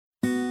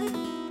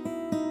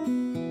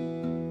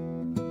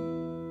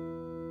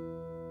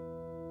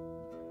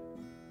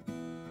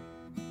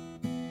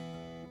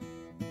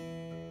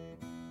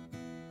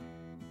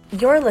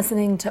You're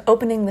listening to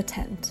Opening the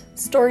Tent,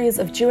 Stories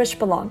of Jewish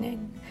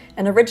Belonging,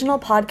 an original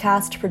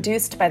podcast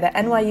produced by the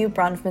NYU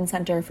Bronfman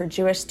Center for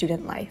Jewish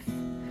Student Life.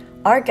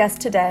 Our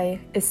guest today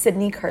is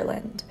Sydney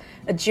Kurland,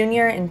 a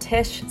junior in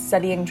Tisch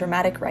studying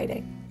dramatic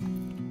writing.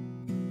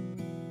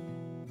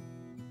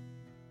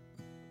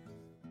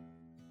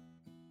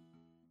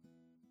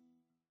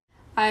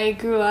 I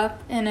grew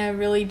up in a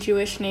really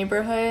Jewish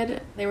neighborhood.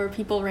 There were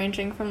people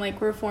ranging from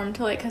Reform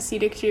to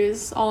Hasidic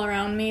Jews all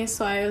around me,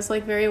 so I was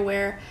very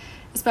aware,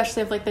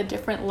 especially of the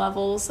different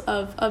levels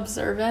of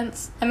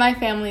observance. And my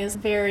family is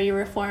very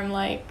Reform,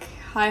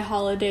 high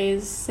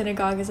holidays,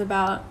 synagogue is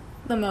about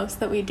the most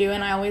that we do,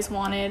 and I always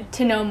wanted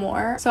to know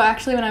more. So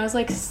actually when I was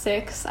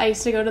 6, I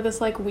used to go to this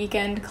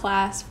weekend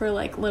class for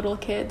little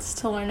kids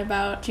to learn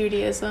about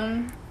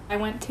Judaism. I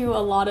went to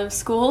a lot of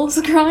schools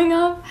growing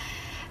up.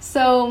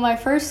 So my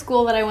first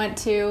school that I went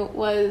to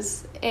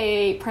was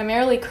a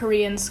primarily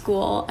Korean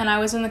school, and I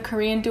was in the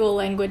Korean dual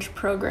language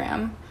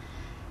program.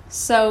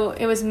 So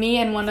it was me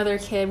and one other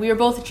kid. We were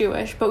both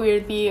Jewish, but we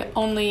were the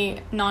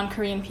only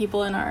non-Korean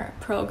people in our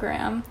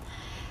program.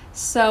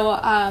 So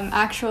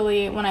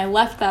actually, when I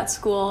left that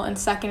school in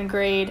second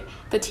grade,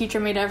 the teacher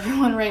made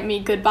everyone write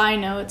me goodbye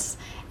notes.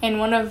 And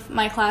one of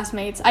my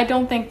classmates, I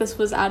don't think this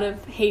was out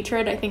of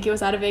hatred, I think it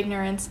was out of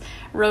ignorance,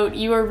 wrote,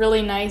 "You were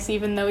really nice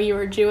even though you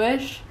were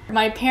Jewish."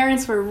 My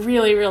parents were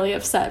really, really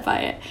upset by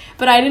it.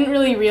 But I didn't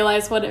really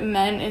realize what it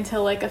meant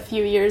until a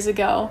few years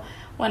ago,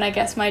 when I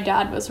guess my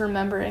dad was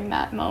remembering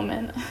that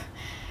moment.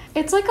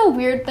 It's a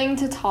weird thing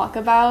to talk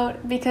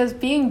about, because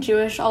being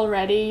Jewish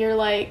already, you're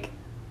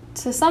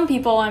to some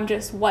people, I'm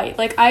just white.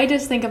 I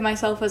just think of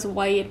myself as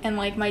white, and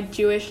my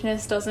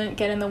Jewishness doesn't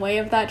get in the way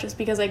of that just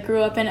because I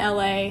grew up in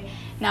LA.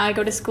 Now I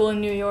go to school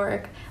in New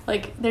York.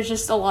 There's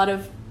just a lot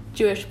of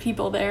Jewish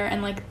people there,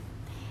 and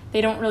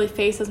they don't really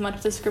face as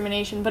much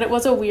discrimination. But it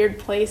was a weird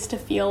place to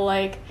feel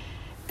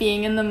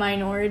being in the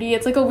minority.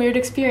 It's a weird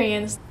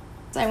experience.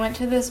 I went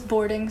to this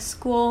boarding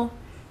school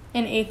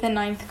in 8th and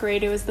 9th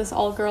grade. It was this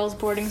all-girls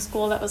boarding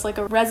school that was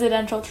a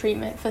residential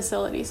treatment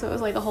facility, so it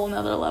was a whole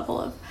nother level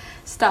of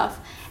stuff.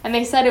 And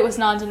they said it was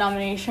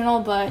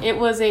non-denominational, but it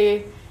was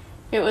a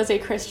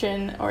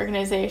Christian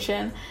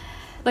organization.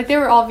 There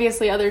were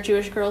obviously other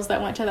Jewish girls that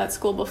went to that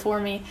school before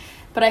me,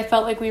 but I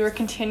felt we were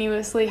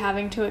continuously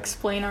having to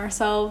explain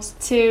ourselves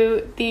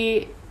to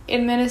the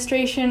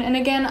administration. And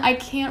again, I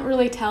can't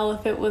really tell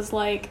if it was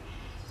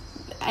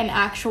an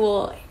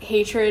actual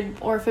hatred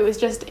or if it was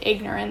just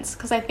ignorance,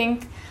 because I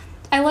think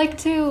I like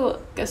to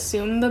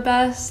assume the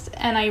best,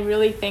 and I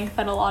really think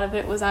that a lot of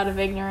it was out of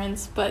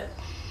ignorance. But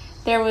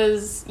there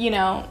was,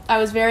 I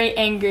was very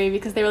angry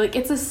because they were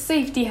it's a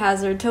safety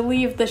hazard to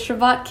leave the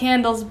Shabbat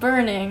candles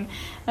burning.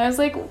 And I was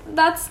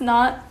that's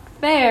not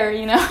fair,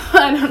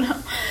 I don't know.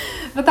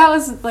 But that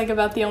was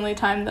about the only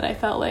time that I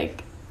felt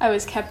I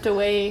was kept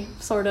away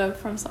sort of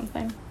from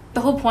something.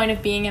 The whole point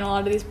of being in a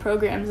lot of these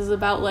programs is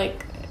about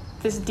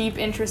this deep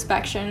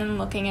introspection and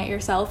looking at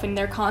yourself, and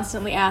they're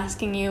constantly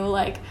asking you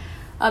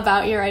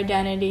about your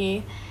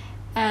identity.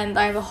 And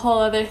I have a whole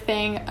other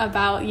thing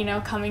about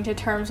coming to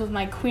terms with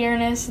my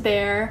queerness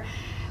there,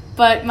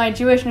 but my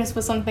Jewishness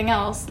was something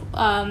else,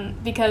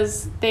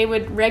 because they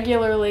would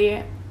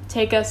regularly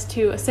take us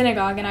to a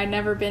synagogue, and I'd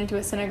never been to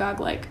a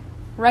synagogue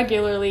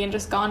regularly and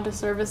just gone to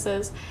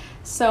services.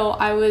 So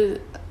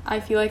I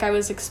feel I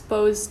was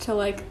exposed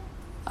to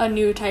a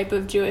new type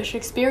of Jewish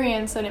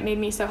experience, and it made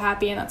me so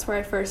happy. And that's where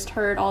I first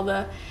heard all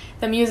the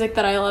music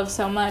that I love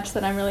so much,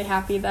 that I'm really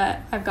happy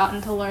that I've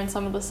gotten to learn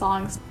some of the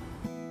songs.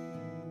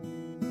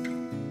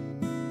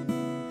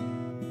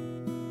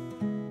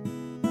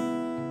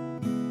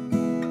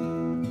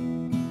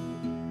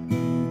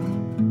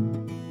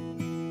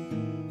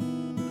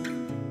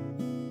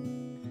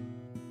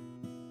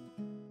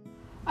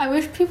 I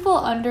wish people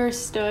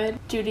understood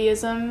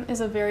Judaism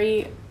is a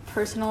very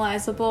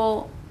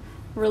personalizable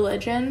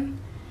religion.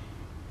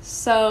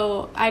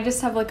 So I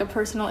just have a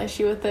personal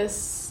issue with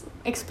this,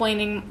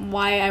 explaining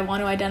why I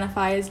want to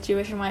identify as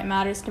Jewish and why it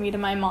matters to me to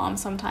my mom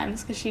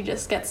sometimes, because she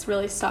just gets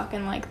really stuck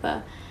in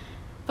the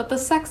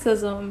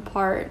sexism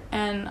part.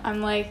 And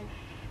I'm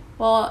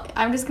well,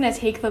 I'm just going to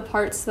take the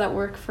parts that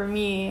work for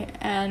me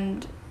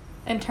and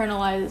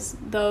internalize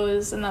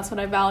those, and that's what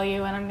I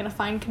value, and I'm going to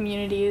find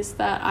communities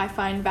that I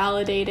find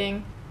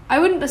validating. I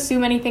wouldn't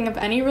assume anything of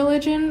any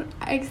religion,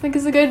 I think,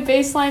 is a good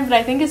baseline, but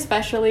I think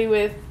especially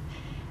with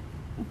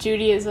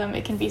Judaism,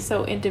 it can be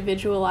so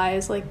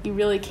individualized. You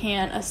really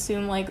can't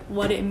assume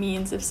what it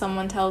means if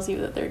someone tells you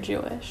that they're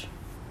Jewish.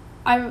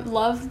 I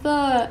love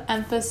the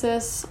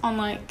emphasis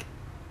on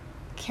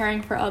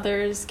caring for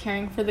others,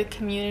 caring for the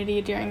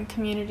community during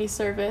community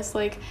service.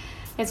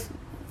 It's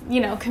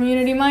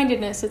community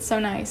mindedness, it's so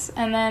nice.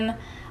 And then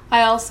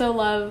I also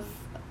love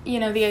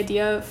the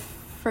idea of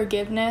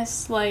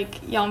forgiveness.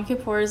 Yom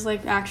Kippur is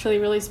actually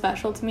really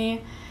special to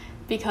me,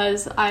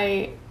 because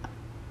I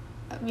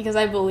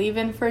believe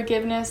in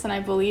forgiveness, and I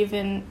believe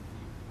in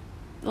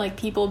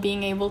people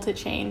being able to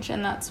change,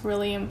 and that's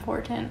really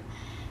important.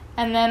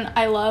 And then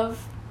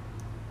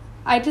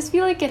I just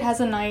feel it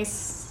has a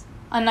nice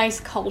a nice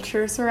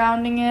culture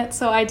surrounding it.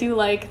 So I do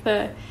like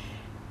the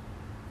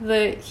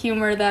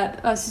humor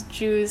that us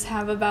Jews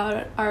have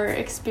about our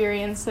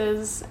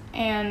experiences,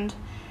 and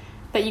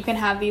that you can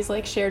have these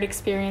like shared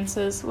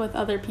experiences with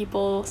other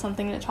people,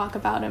 something to talk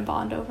about and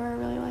bond over. I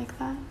really like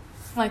that.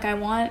 Like, I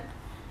want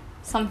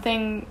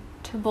something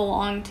to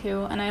belong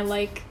to, and I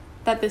like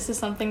that this is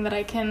something that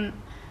I can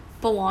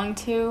belong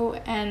to,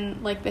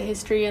 and like the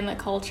history and the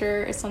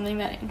culture is something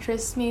that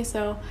interests me.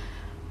 So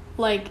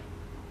like,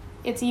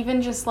 it's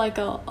even just like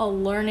a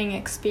learning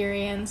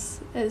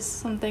experience is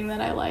something that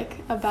I like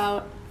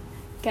about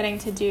getting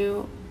to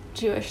do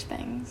Jewish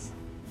things.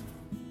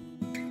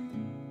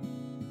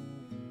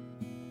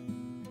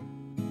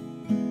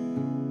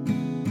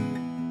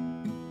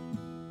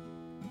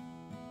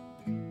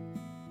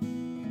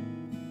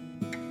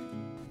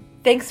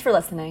 Thanks for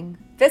listening.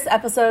 This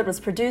episode was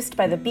produced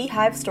by the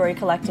Beehive Story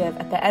Collective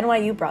at the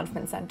NYU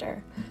Bronfman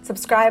Center.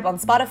 Subscribe on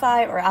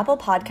Spotify or Apple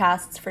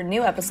Podcasts for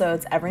new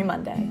episodes every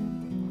Monday.